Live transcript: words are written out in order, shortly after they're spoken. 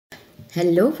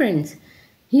Hello friends,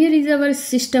 here is our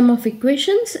system of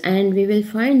equations and we will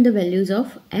find the values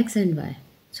of x and y.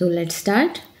 So let's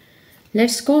start.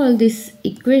 Let's call these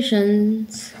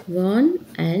equations 1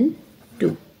 and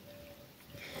 2.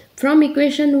 From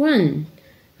equation 1,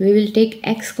 we will take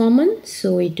x common,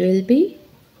 so it will be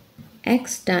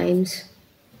x times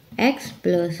x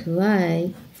plus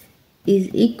y is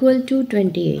equal to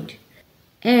 28.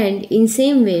 And in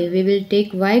same way, we will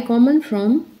take y common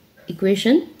from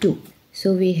equation 2.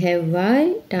 So we have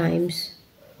y times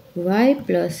y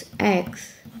plus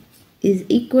x is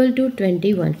equal to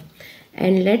 21.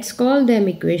 And let's call them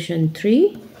equation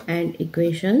 3 and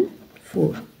equation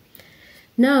 4.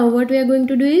 Now what we are going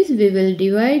to do is we will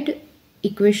divide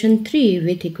equation 3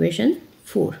 with equation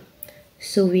 4.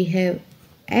 So we have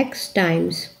x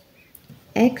times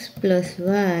x plus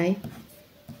y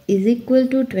is equal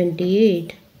to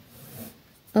 28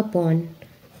 upon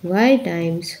y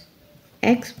times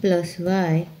x plus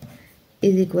y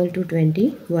is equal to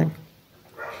 21.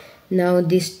 Now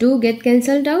these two get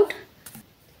cancelled out.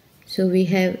 So we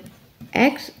have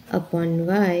x upon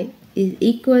y is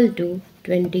equal to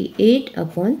 28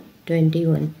 upon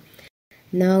 21.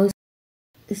 Now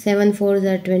 7 4s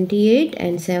are 28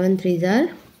 and 7 3s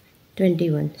are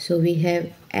 21. So we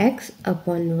have x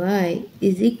upon y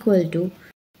is equal to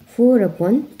 4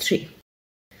 upon 3.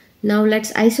 Now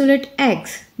let's isolate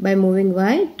x by moving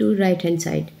y to right hand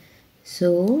side.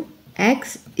 So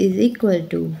x is equal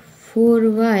to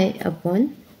 4y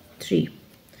upon 3.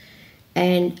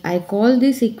 And I call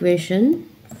this equation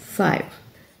 5.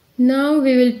 Now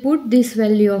we will put this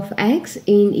value of x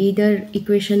in either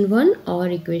equation 1 or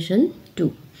equation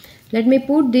 2. Let me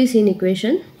put this in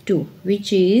equation 2,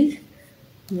 which is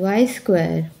y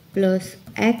square plus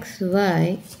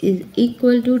xy is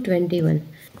equal to 21.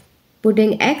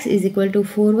 Putting x is equal to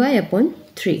 4y upon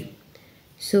 3.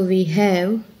 So we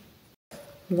have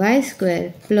y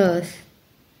square plus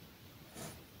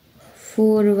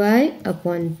 4y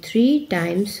upon 3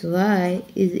 times y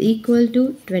is equal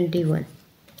to 21.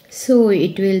 So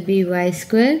it will be y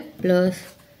square plus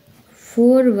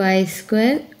 4y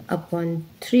square upon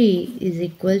 3 is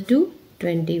equal to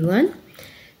 21.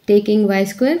 Taking y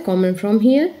square common from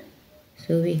here.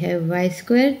 So we have y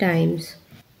square times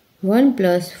 1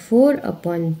 plus 4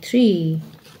 upon 3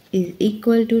 is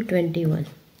equal to 21.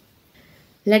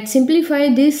 Let's simplify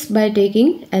this by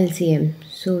taking LCM.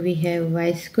 So we have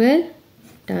y square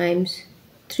times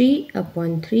 3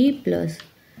 upon 3 plus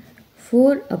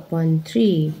 4 upon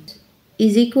 3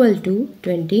 is equal to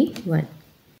 21.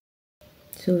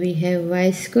 So we have y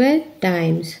square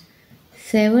times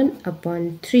 7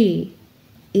 upon 3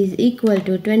 is equal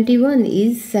to 21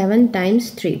 is 7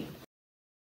 times 3.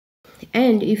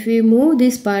 And if we move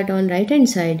this part on right hand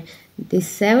side, this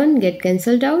 7 get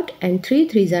cancelled out and 3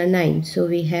 3s are 9. So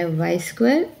we have y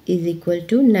square is equal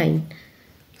to 9.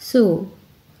 So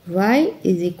y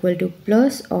is equal to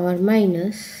plus or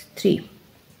minus 3.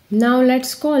 Now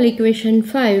let's call equation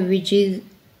 5, which is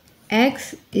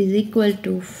x is equal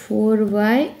to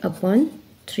 4y upon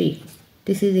 3.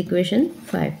 This is equation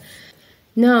 5.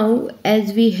 Now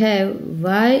as we have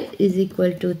y is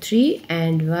equal to 3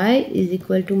 and y is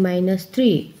equal to minus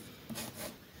 3,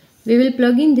 we will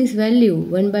plug in this value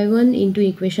one by one into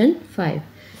equation 5.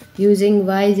 Using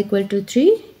y is equal to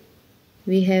 3,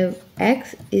 we have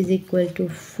x is equal to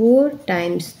 4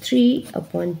 times 3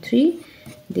 upon 3.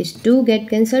 These two get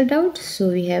cancelled out, so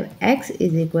we have x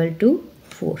is equal to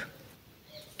 4.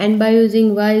 And by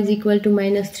using y is equal to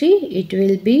minus 3, it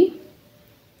will be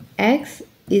x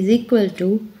is equal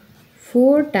to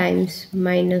 4 times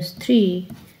minus 3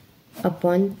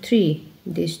 upon 3.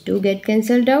 These two get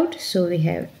cancelled out, so we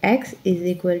have x is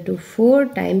equal to 4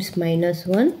 times minus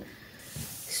 1.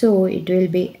 So it will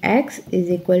be x is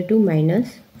equal to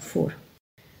minus 4.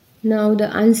 Now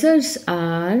the answers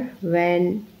are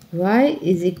when y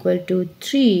is equal to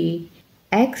 3,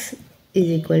 x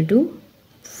is equal to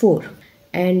 4.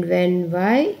 And when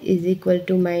y is equal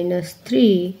to minus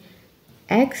 3,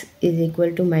 x is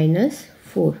equal to minus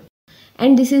 4.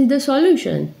 And this is the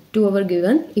solution to our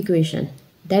given equation.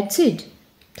 That's it.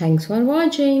 Thanks for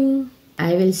watching.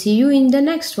 I will see you in the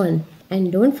next one.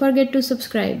 And don't forget to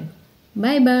subscribe.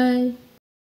 Bye bye.